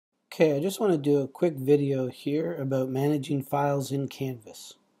Okay, I just want to do a quick video here about managing files in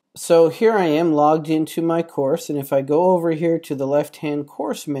Canvas. So here I am logged into my course, and if I go over here to the left-hand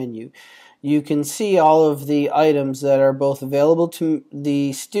course menu, you can see all of the items that are both available to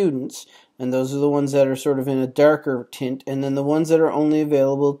the students, and those are the ones that are sort of in a darker tint, and then the ones that are only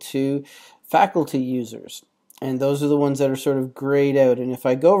available to faculty users. And those are the ones that are sort of grayed out. And if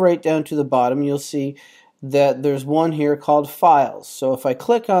I go right down to the bottom, you'll see that there's one here called Files. So if I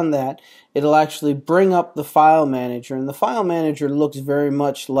click on that, it'll actually bring up the file manager, and the file manager looks very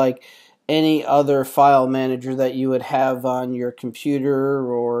much like any other file manager that you would have on your computer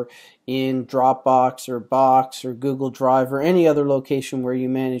or in Dropbox or Box or Google Drive or any other location where you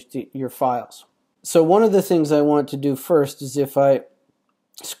manage your files. So one of the things I want to do first is if I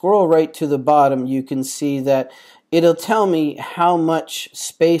scroll right to the bottom, you can see that it'll tell me how much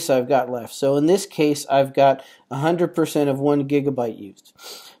space I've got left. So in this case, I've got 100% of 1 gigabyte used.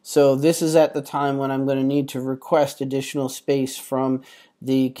 So this is at the time when I'm going to need to request additional space from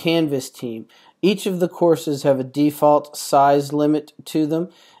the Canvas team. Each of the courses have a default size limit to them,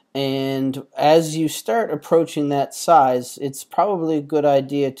 and as you start approaching that size, it's probably a good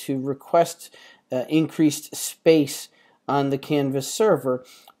idea to request increased space on the Canvas server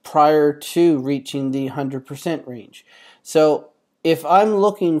prior to reaching the 100% range. So if I'm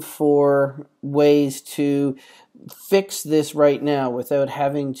looking for ways to fix this right now without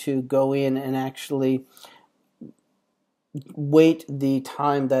having to go in and actually wait the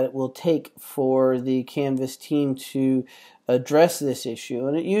time that it will take for the Canvas team to address this issue,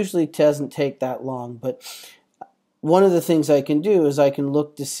 and it usually doesn't take that long, but one of the things I can do is I can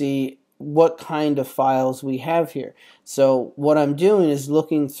look to see what kind of files we have here. So what I'm doing is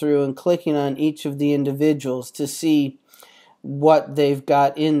looking through and clicking on each of the individuals to see what they've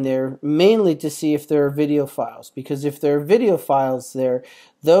got in there, mainly to see if there are video files, because if there are video files there,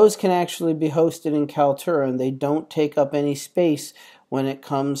 those can actually be hosted in Kaltura and they don't take up any space when it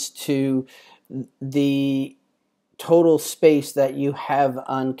comes to the total space that you have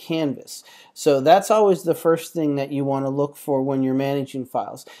on Canvas. So that's always the first thing that you want to look for when you're managing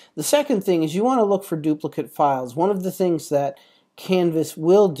files. The second thing is you want to look for duplicate files. One of the things that Canvas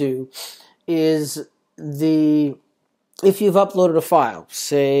will do is if you've uploaded a file,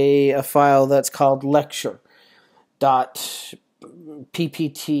 say a file that's called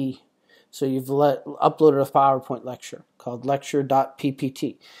lecture.ppt, so you've uploaded a PowerPoint lecture called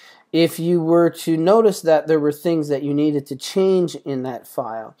lecture.ppt. If you were to notice that there were things that you needed to change in that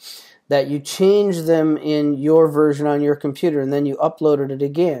file, that you changed them in your version on your computer and then you uploaded it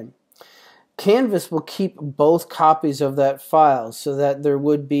again, Canvas will keep both copies of that file so that there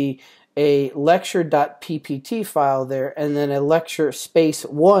would be a lecture.ppt file there and then a lecture space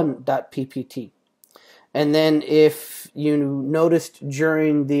 1.ppt. And then if you noticed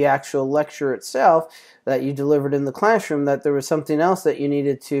during the actual lecture itself that you delivered in the classroom that there was something else that you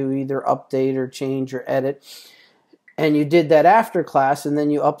needed to either update or change or edit, and you did that after class and then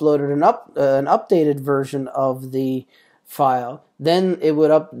you uploaded an updated version of the file, then it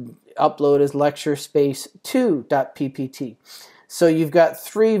would upload as lecture space 2.ppt. So you've got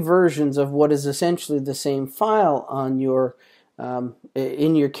 3 versions of what is essentially the same file on your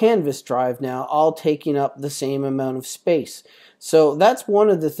in your Canvas drive now, all taking up the same amount of space. So that's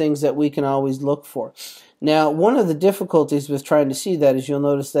one of the things that we can always look for. Now, one of the difficulties with trying to see that is you'll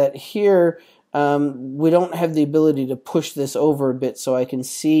notice that here we don't have the ability to push this over a bit so I can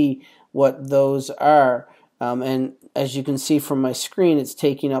see what those are. And as you can see from my screen, it's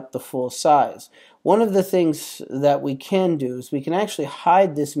taking up the full size. One of the things that we can do is we can actually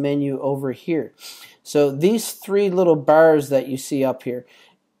hide this menu over here. So these 3 little bars that you see up here,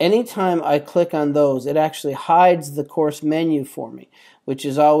 anytime I click on those, it actually hides the course menu for me, which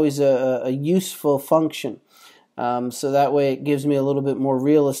is always a useful function. So that way it gives me a little bit more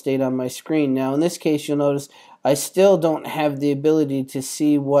real estate on my screen. Now in this case, you'll notice I still don't have the ability to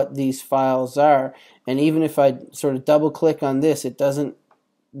see what these files are, and even if I sort of double click on this,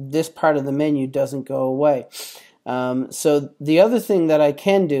 this part of the menu doesn't go away. So the other thing that I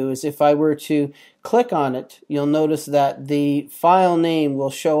can do is if I were to click on it, you'll notice that the file name will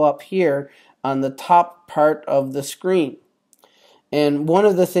show up here on the top part of the screen. And one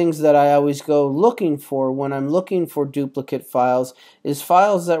of the things that I always go looking for when I'm looking for duplicate files is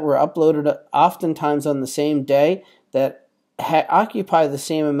files that were uploaded oftentimes on the same day that occupy the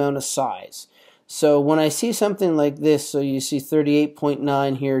same amount of size. So when I see something like this, so you see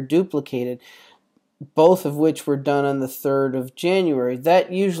 38.9 here duplicated, both of which were done on the 3rd of January,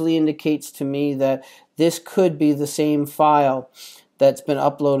 that usually indicates to me that this could be the same file that's been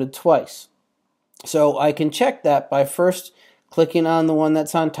uploaded twice. So I can check that by first clicking on the one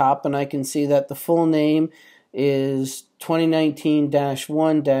that's on top, and I can see that the full name is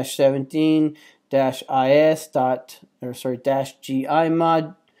 2019-1-17-IS.GI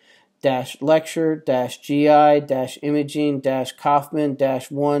mod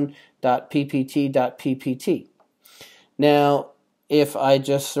lecture-gi-imaging-kaufman-1.ppt.ppt. Now, if I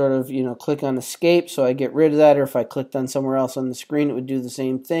just sort of, click on escape so I get rid of that, or if I clicked on somewhere else on the screen, it would do the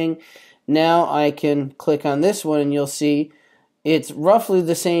same thing. Now I can click on this one and you'll see it's roughly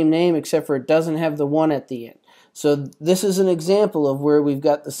the same name except for it doesn't have the 1 at the end. So this is an example of where we've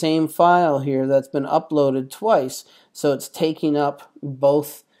got the same file here that's been uploaded twice. So it's taking up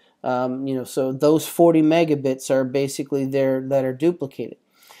both, so those 40 megabits are basically there that are duplicated.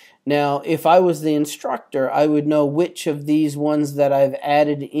 Now, if I was the instructor, I would know which of these ones that I've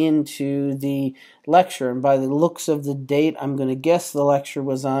added into the lecture. And by the looks of the date, I'm going to guess the lecture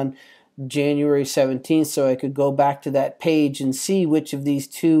was on January 17th, so I could go back to that page and see which of these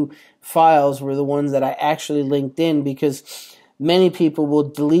two files were the ones that I actually linked in, because many people will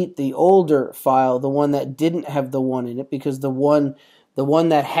delete the older file, the one that didn't have the 1 in it, because the one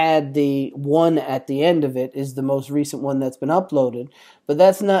that had the 1 at the end of it is the most recent one that's been uploaded. But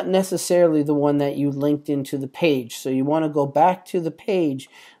that's not necessarily the one that you linked into the page. So you want to go back to the page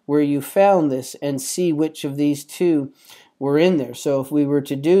where you found this and see which of these two were in there. So if we were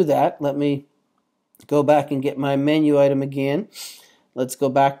to do that, let me go back and get my menu item again. Let's go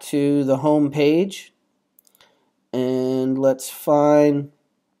back to the home page and let's find,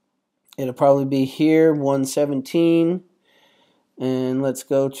 it'll probably be here, 117. And let's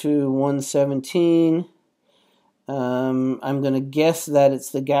go to 117. I'm going to guess that it's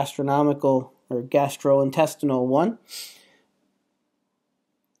the gastronomical or gastrointestinal one.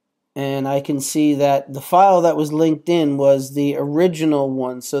 And I can see that the file that was linked in was the original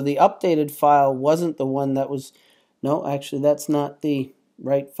one. So the updated file wasn't the one that was, no, actually that's not the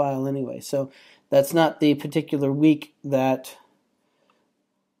right file anyway. So that's not the particular week that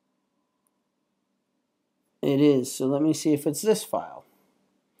it is. So let me see if it's this file.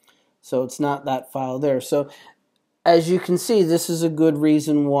 So it's not that file there. So as you can see, this is a good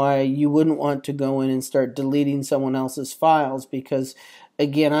reason why you wouldn't want to go in and start deleting someone else's files, because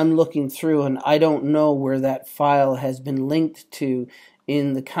again, I'm looking through and I don't know where that file has been linked to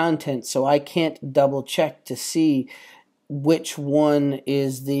in the content, so I can't double check to see which one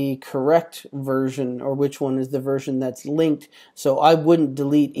is the correct version or which one is the version that's linked. So I wouldn't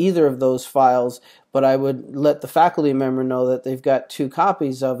delete either of those files, but I would let the faculty member know that they've got 2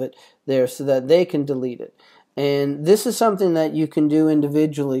 copies of it there so that they can delete it. And this is something that you can do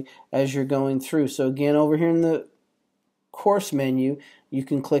individually as you're going through. So again, over here in the course menu, you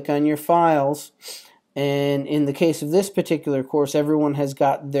can click on your files, and in the case of this particular course, everyone has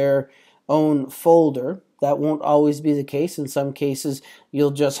got their own folder. That won't always be the case. In some cases,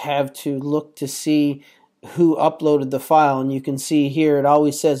 you'll just have to look to see who uploaded the file, and you can see here it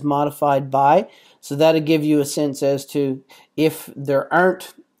always says modified by, so that'll give you a sense as to if there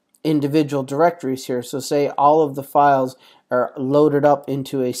aren't individual directories here. So say all of the files are loaded up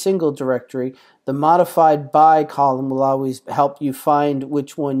into a single directory, the modified by column will always help you find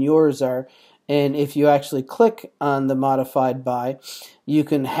which one yours are. And if you actually click on the modified by, you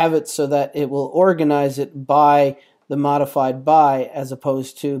can have it so that it will organize it by the modified by as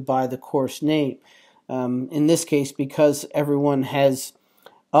opposed to by the course name. In this case, because everyone has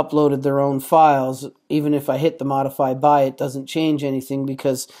uploaded their own files, even if I hit the modify by, it doesn't change anything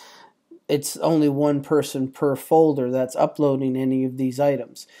because it's only one person per folder that's uploading any of these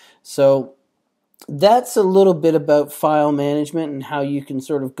items. So that's a little bit about file management and how you can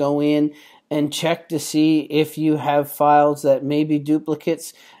sort of go in and check to see if you have files that may be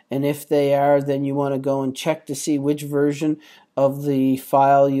duplicates, and if they are, then you want to go and check to see which version of the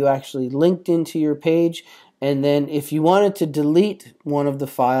file you actually linked into your page. And then if you wanted to delete one of the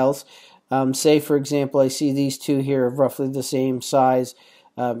files, say for example I see these two here of roughly the same size,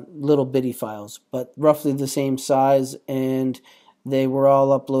 little bitty files, but roughly the same size, and they were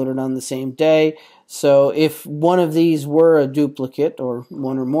all uploaded on the same day. So if one of these were a duplicate, or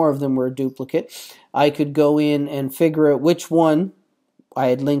one or more of them were a duplicate, I could go in and figure out which one I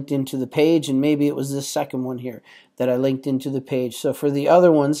had linked into the page, and maybe it was this second one here that I linked into the page. So for the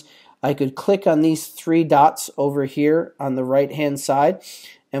other ones, I could click on these 3 dots over here on the right hand side,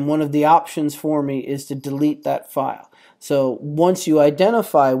 and one of the options for me is to delete that file. So once you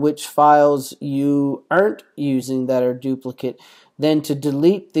identify which files you aren't using that are duplicate, then to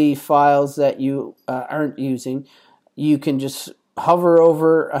delete the files that you aren't using, you can just hover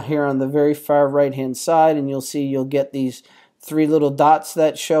over here on the very far right hand side, and you'll see you'll get these 3 little dots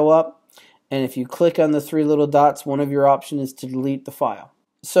that show up. And if you click on the three little dots, one of your options is to delete the file.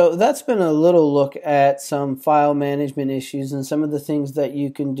 So that's been a little look at some file management issues and some of the things that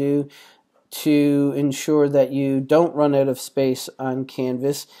you can do to ensure that you don't run out of space on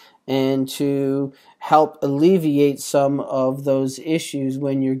Canvas and to help alleviate some of those issues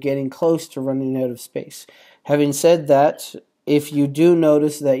when you're getting close to running out of space. Having said that, if you do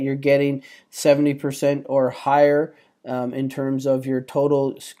notice that you're getting 70% or higher in terms of your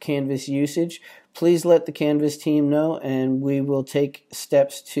total Canvas usage, please let the Canvas team know and we will take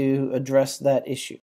steps to address that issue.